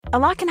A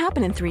lot can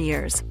happen in 3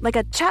 years, like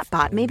a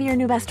chatbot may be your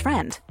new best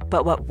friend.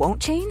 But what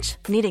won't change?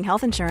 Needing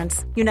health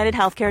insurance. United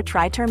Healthcare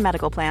Tri-Term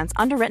Medical Plans,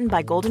 underwritten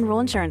by Golden Rule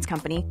Insurance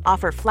Company,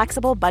 offer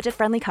flexible,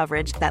 budget-friendly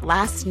coverage that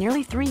lasts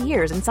nearly 3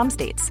 years in some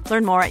states.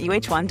 Learn more at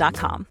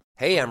uh1.com.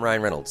 Hey, I'm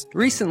Ryan Reynolds.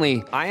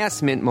 Recently, I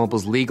asked Mint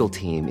Mobile's legal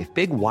team if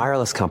big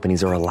wireless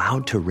companies are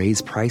allowed to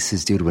raise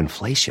prices due to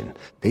inflation.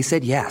 They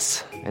said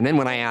yes. And then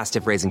when I asked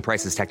if raising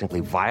prices technically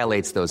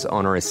violates those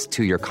onerous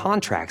 2-year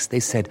contracts, they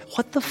said,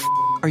 "What the f***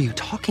 are you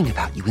talking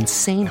about, you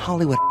insane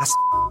Hollywood ass?"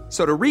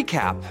 So to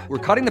recap, we're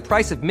cutting the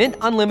price of Mint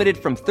Unlimited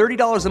from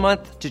 $30 a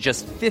month to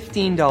just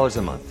 $15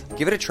 a month.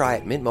 Give it a try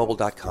at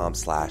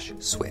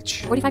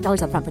mintmobile.com/switch.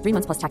 $45 up front for 3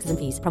 months plus taxes and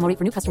fees. Promo rate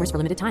for new customers for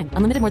limited time.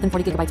 Unlimited more than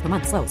 40 gigabytes per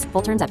month. Slows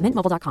full terms at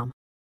mintmobile.com.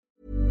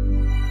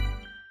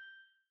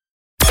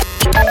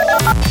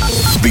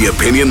 The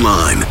Opinion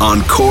Line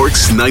on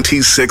Cork's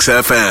 96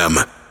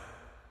 FM.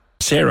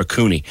 Sarah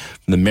Cooney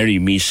from the Mary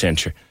Meese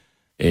Centre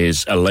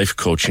is a life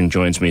coach and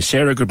joins me.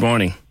 Sarah, good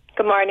morning.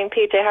 Good morning,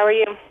 PJ. How are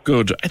you?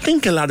 Good. I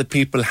think a lot of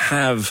people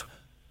have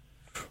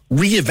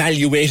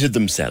reevaluated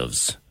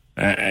themselves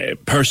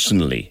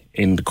personally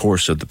in the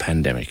course of the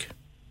pandemic.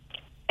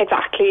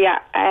 Exactly, yeah.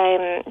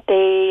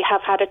 They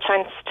have had a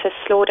chance to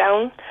slow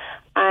down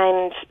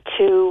and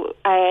to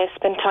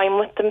spend time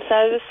with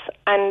themselves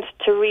and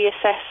to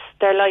reassess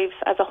their lives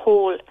as a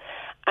whole.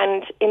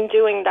 And in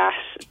doing that,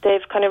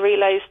 they've kind of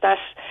realised that,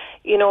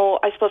 you know,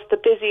 I suppose the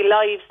busy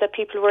lives that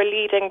people were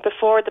leading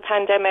before the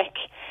pandemic,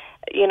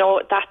 you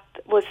know, that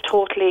was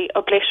totally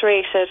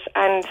obliterated,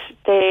 and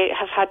they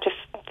have had to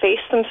face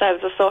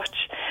themselves as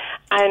such.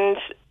 And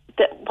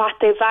what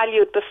they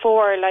valued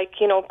before, like,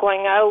 you know,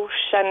 going out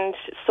and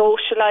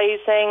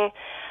socialising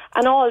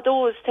and all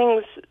those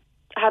things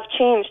have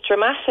changed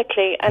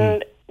dramatically.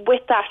 And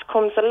with that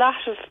comes a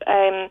lot of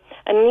a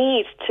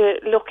need to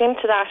look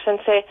into that and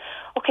say,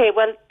 okay,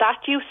 well,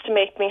 that used to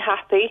make me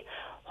happy.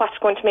 What's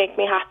going to make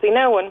me happy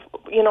now? And,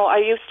 you know, I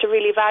used to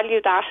really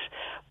value that,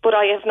 but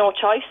I have no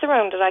choice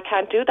around it. I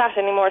can't do that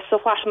anymore. So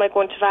what am I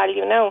going to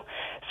value now?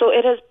 So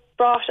it has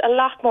brought a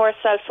lot more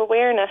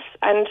self-awareness.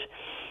 And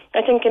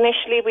I think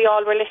initially we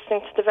all were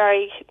listening to the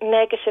very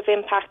negative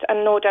impact,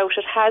 and no doubt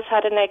it has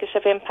had a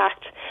negative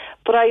impact.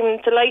 But I'm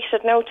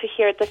delighted now to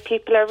hear that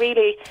people are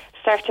really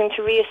starting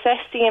to reassess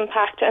the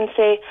impact and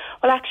say,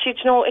 well, actually,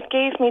 you know, it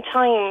gave me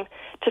time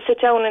to sit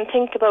down and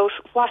think about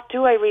what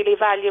do I really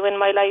value in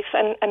my life,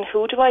 and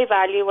who do I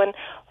value, and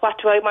what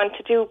do I want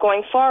to do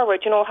going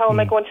forward? You know, how am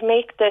I going to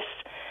make this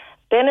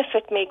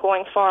benefit me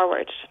going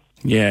forward?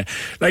 Yeah,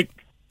 like,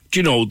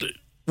 you know,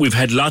 we've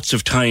had lots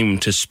of time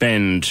to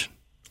spend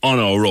on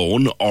our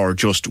own or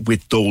just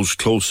with those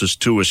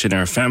closest to us in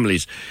our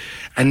families,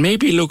 and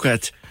maybe look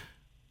at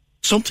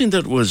something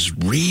that was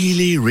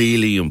really,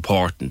 really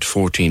important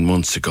 14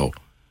 months ago.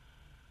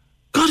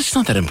 God, it's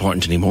not that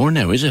important anymore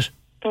now, is it?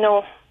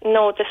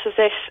 No, this is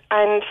it.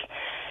 And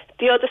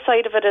the other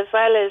side of it as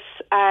well is,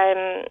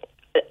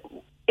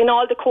 in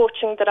all the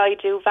coaching that I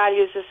do,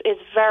 values is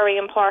very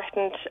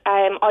important,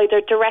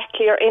 either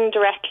directly or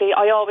indirectly.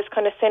 I always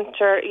kind of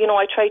centre, you know,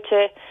 I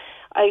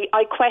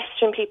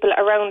question people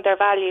around their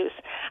values.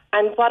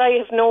 And what I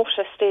have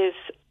noticed is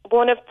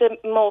one of the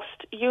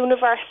most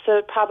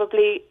universal,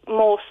 probably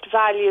most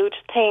valued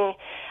thing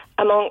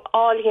among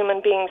all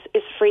human beings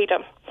is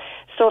freedom.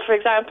 So, for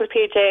example,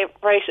 PJ,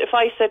 right, if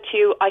I said to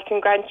you, I can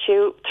grant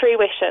you 3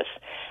 wishes,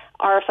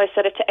 or if I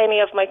said it to any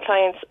of my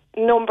clients,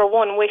 number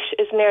one wish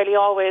is nearly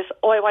always,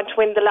 I want to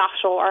win the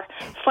lotto, or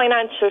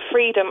financial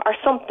freedom, or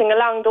something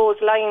along those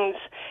lines,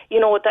 you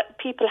know, that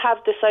people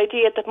have this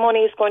idea that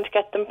money is going to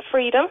get them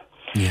freedom.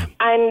 Yeah.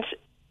 And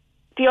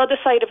the other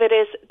side of it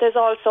is there's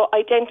also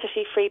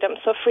identity freedom,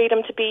 so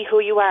freedom to be who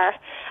you are,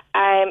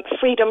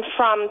 freedom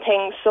from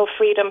things, so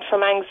freedom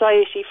from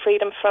anxiety,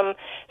 freedom from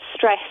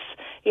stress,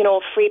 you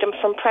know, freedom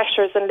from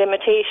pressures and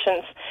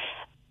limitations.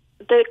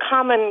 The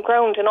common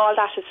ground in all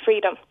that is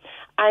freedom.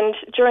 And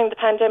during the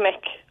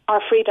pandemic,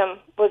 our freedom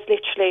was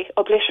literally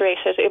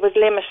obliterated. It was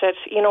limited.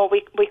 You know,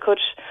 we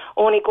could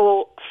only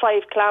go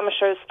 5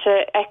 kilometres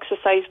to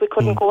exercise. We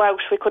couldn't go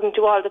out. We couldn't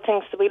do all the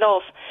things that we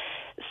love.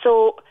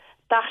 So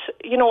that,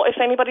 you know, if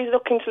anybody's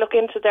looking to look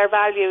into their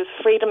values,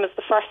 freedom is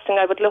the first thing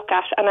I would look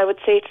at, and I would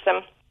say to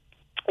them,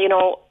 you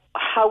know,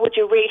 how would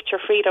you rate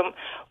your freedom?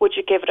 Would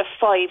you give it a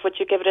 5? Would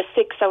you give it a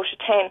 6 out of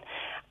 10?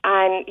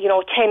 And, you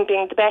know, 10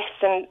 being the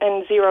best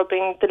and 0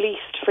 being the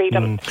least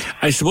freedom.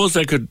 I suppose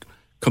I could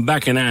come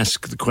back and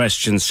ask the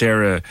question,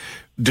 Sarah,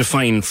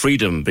 define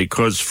freedom,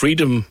 because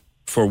freedom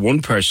for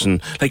one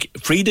person, like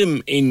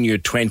freedom in your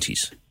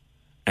 20s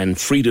and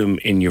freedom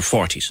in your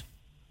 40s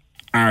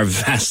are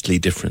vastly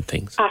different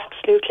things.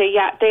 Absolutely,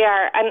 yeah, they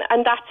are.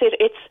 And that's it.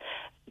 It's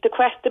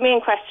the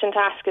main question to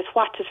ask is,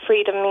 what does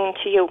freedom mean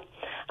to you?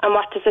 And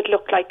what does it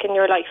look like in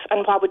your life?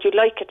 And what would you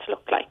like it to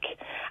look like?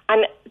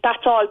 And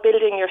that's all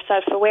building your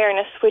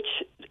self-awareness,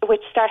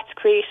 which starts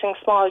creating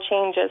small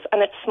changes.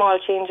 And it's small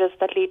changes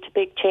that lead to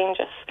big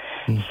changes.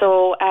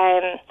 So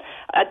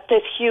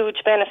there's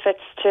huge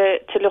benefits to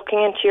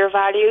looking into your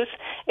values.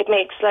 It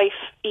makes life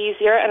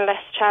easier and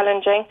less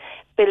challenging.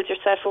 build your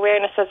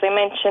self-awareness, as I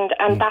mentioned,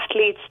 and that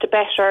leads to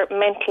better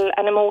mental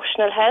and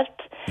emotional health.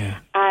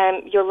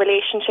 Your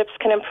relationships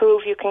can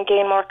improve, you can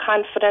gain more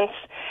confidence,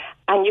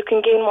 and you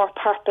can gain more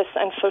purpose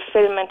and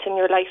fulfillment in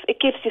your life. It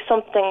gives you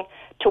something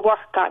to work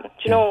on. Do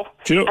you know?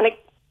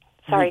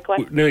 Sorry, go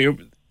on. No, you're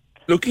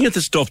looking at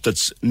the stuff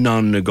that's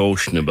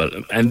non-negotiable,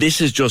 and this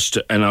is just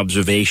an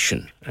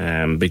observation,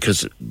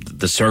 because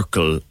the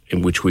circle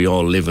in which we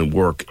all live and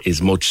work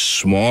is much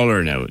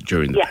smaller now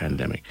during the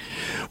pandemic.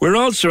 We're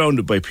all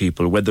surrounded by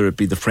people, whether it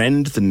be the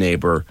friend, the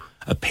neighbour,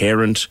 a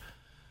parent,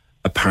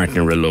 a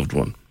partner, a loved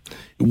one.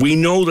 We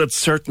know that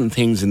certain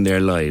things in their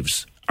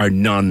lives are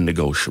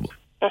non-negotiable.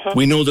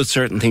 We know that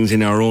certain things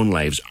in our own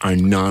lives are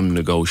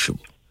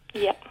non-negotiable.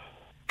 Yeah.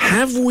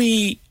 Have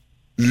we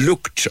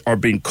looked or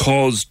been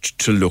caused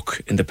to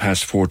look in the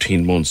past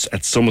 14 months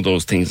at some of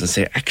those things and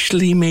say,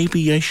 actually,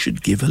 maybe I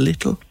should give a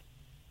little?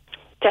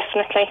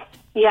 Definitely,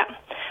 yeah.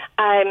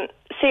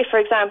 Say, for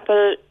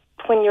example,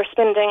 when you're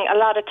spending a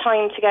lot of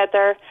time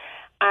together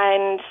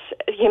and,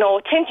 you know,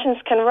 tensions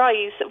can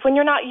rise when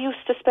you're not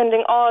used to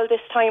spending all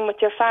this time with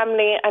your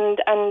family and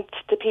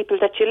the people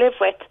that you live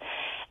with.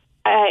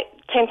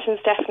 Tensions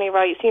definitely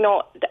rise. You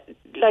know,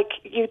 like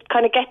you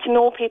kind of get to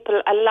know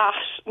people a lot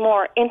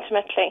more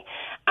intimately,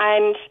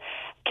 and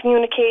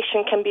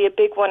communication can be a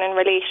big one in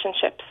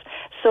relationships.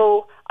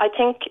 So I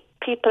think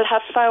people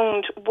have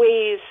found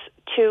ways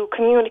to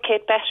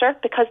communicate better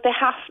because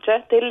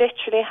they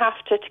literally have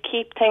to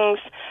keep things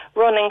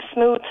running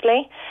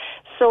smoothly.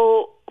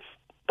 So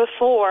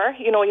before,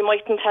 you know, you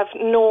mightn't have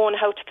known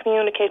how to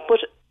communicate, but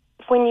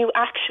when you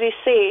actually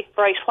say,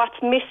 right,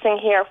 what's missing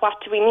here, what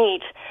do we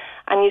need?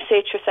 And you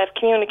say to yourself,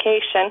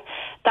 communication,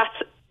 that's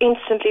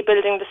instantly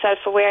building the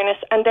self-awareness,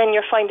 and then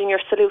you're finding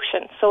your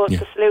solution. So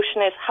the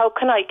solution is, how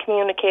can I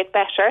communicate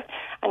better?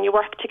 And you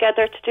work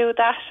together to do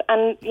that,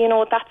 and, you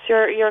know, that's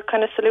your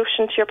kind of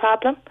solution to your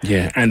problem.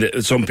 Yeah, and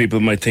some people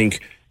might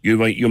think,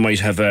 you might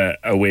have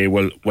a way,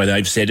 well,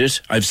 I've said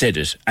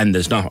it, and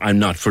I'm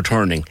not for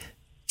turning.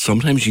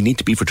 Sometimes you need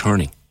to be for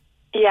turning.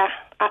 Yeah,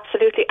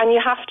 absolutely. And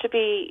you have to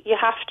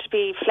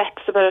be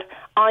flexible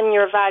on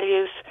your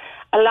values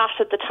a lot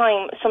of the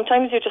time.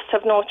 Sometimes you just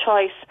have no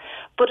choice.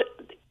 But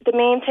the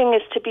main thing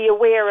is to be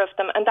aware of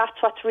them, and that's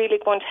what's really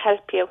going to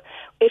help you.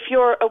 If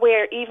you're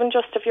aware even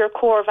just of your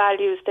core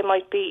values, they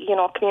might be, you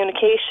know,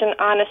 communication,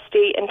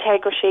 honesty,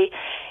 integrity.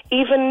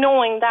 Even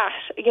knowing that,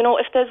 you know,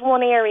 if there's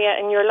one area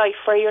in your life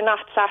where you're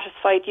not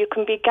satisfied, you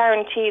can be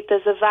guaranteed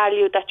there's a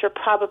value that you're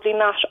probably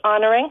not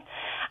honouring.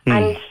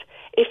 And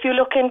if you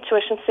look into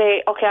it and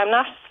say, okay, I'm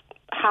not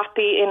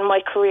happy in my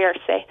career,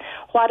 say,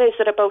 what is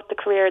it about the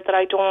career that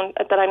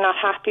I'm not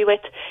happy with?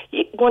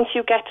 Once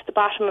you get to the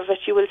bottom of it,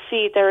 you will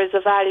see there is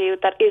a value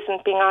that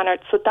isn't being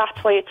honoured. So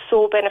that's why it's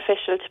so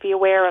beneficial to be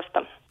aware of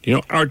them. You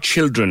know, our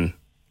children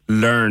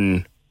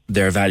learn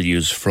their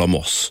values from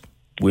us.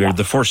 We're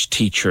the first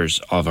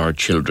teachers of our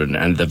children,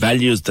 and the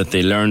values that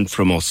they learn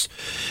from us,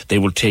 they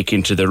will take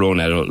into their own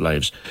adult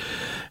lives.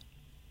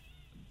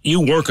 You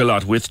work a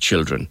lot with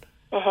children.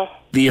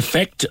 The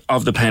effect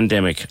of the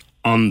pandemic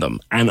on them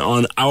and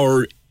on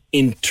our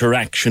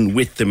interaction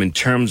with them in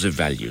terms of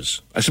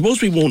values, I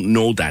suppose we won't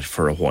know that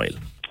for a while.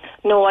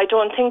 No, I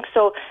don't think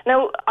so.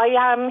 Now, I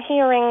am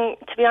hearing,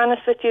 to be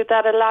honest with you,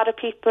 that a lot of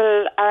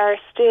people are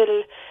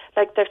still,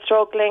 like, they're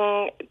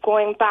struggling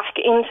going back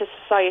into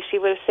society,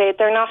 we'll say.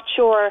 They're not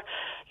sure,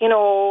 you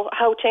know,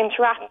 how to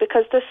interact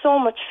because there's so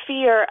much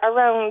fear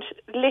around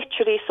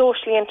literally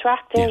socially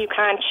interacting. You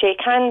can't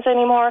shake hands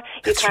anymore.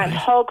 You can't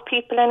hug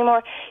people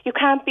anymore. You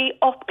can't be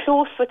up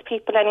close with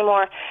people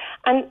anymore.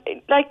 And,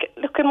 like,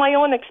 look at my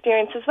own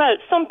experience as well.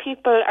 Some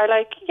people are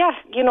like, yeah,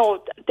 you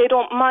know, they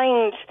don't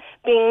mind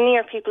being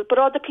near people, but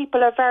other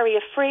people are very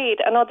afraid,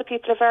 and other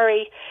people are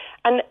very...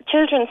 And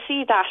children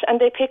see that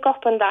and they pick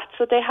up on that,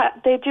 so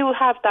they do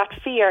have that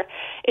fear.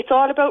 It's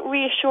all about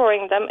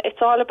reassuring them.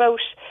 It's all about,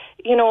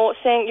 you know,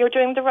 saying you're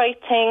doing the right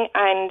thing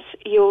and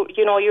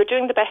you know you're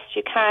doing the best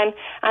you can.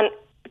 And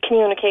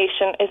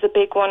communication is a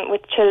big one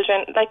with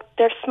children. Like,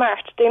 they're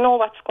smart. They know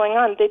what's going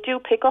on. They do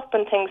pick up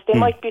on things. They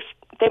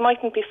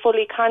mightn't be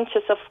fully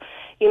conscious of,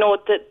 you know,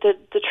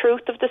 the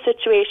truth of the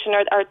situation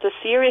or the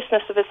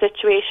seriousness of a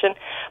situation.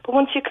 But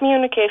once you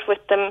communicate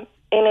with them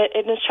in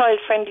a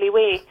child-friendly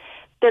way,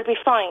 they'll be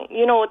fine.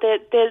 You know,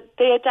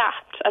 they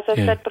adapt. As I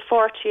said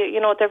before to you, you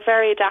know, they're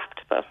very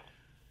adaptable.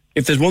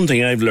 If there's one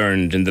thing I've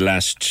learned in the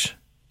last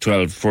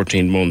 12,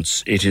 14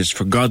 months, it is,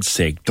 for God's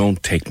sake,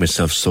 don't take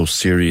myself so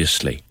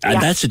seriously.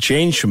 And that's a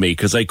change for me,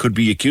 because I could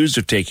be accused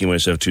of taking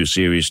myself too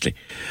seriously.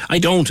 I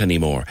don't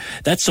anymore.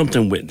 That's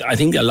something I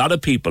think a lot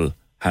of people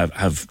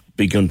have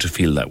begun to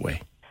feel that way.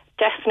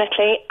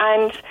 Definitely.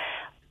 And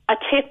a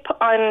tip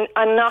on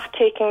not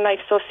taking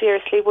life so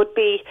seriously would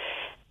be,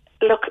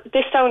 look,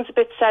 this sounds a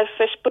bit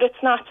selfish, but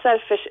it's not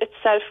selfish. It's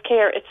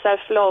self-care. It's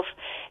self-love.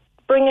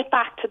 Bring it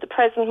back to the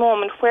present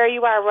moment where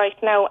you are right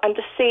now and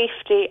the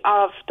safety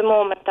of the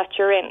moment that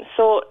you're in.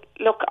 So,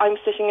 look, I'm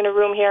sitting in a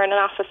room here in an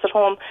office at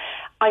home.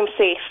 I'm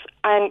safe,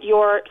 and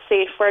you're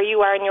safe where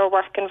you are in your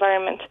work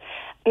environment.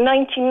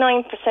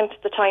 99%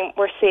 of the time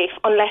we're safe,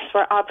 unless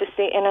we're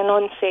obviously in an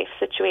unsafe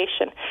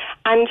situation.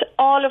 And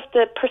all of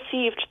the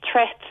perceived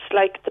threats,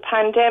 like the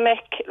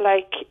pandemic,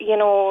 like,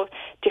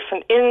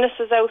 different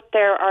illnesses out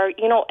there, or,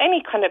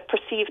 any kind of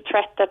perceived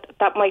threat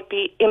that might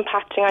be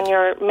impacting on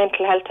your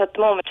mental health at the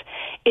moment,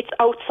 it's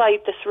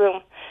outside this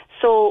room.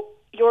 So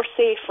you're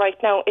safe right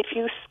now. If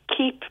you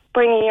keep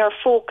bringing your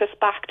focus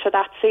back to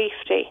that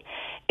safety,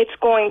 it's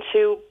going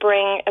to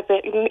bring a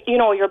bit,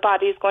 your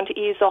body is going to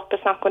ease up.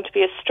 It's not going to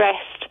be as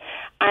stressed.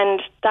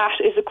 And that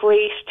is a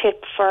great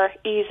tip for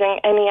easing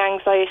any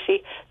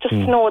anxiety. Just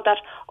know that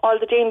all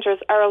the dangers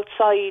are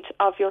outside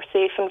of your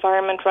safe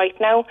environment right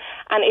now.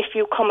 And if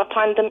you come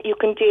upon them, you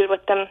can deal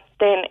with them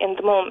then in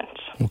the moment.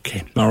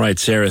 Okay. All right,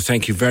 Sarah,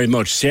 thank you very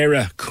much.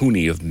 Sarah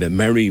Cooney of the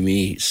Marry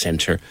Me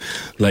Centre,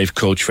 life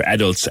coach for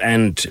adults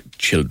and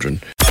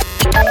children.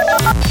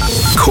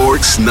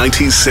 Cork's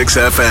 96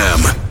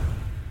 FM.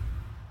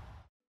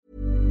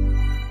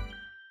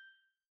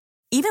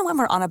 Even when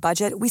we're on a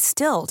budget, we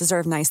still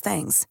deserve nice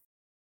things.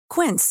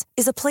 Quince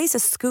is a place to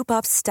scoop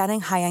up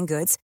stunning high-end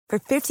goods for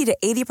 50 to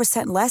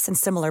 80% less than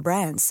similar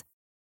brands.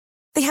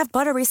 They have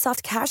buttery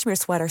soft cashmere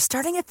sweaters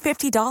starting at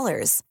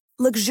 $50,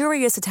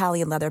 luxurious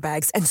Italian leather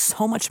bags, and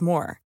so much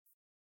more.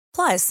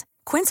 Plus,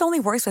 Quince only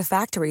works with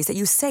factories that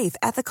use safe,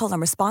 ethical, and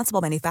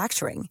responsible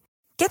manufacturing.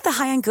 Get the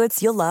high-end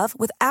goods you'll love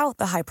without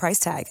the high price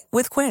tag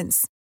with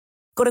Quince.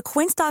 Go to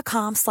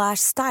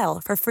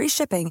quince.com/style for free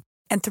shipping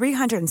and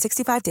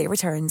 365-day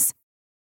returns.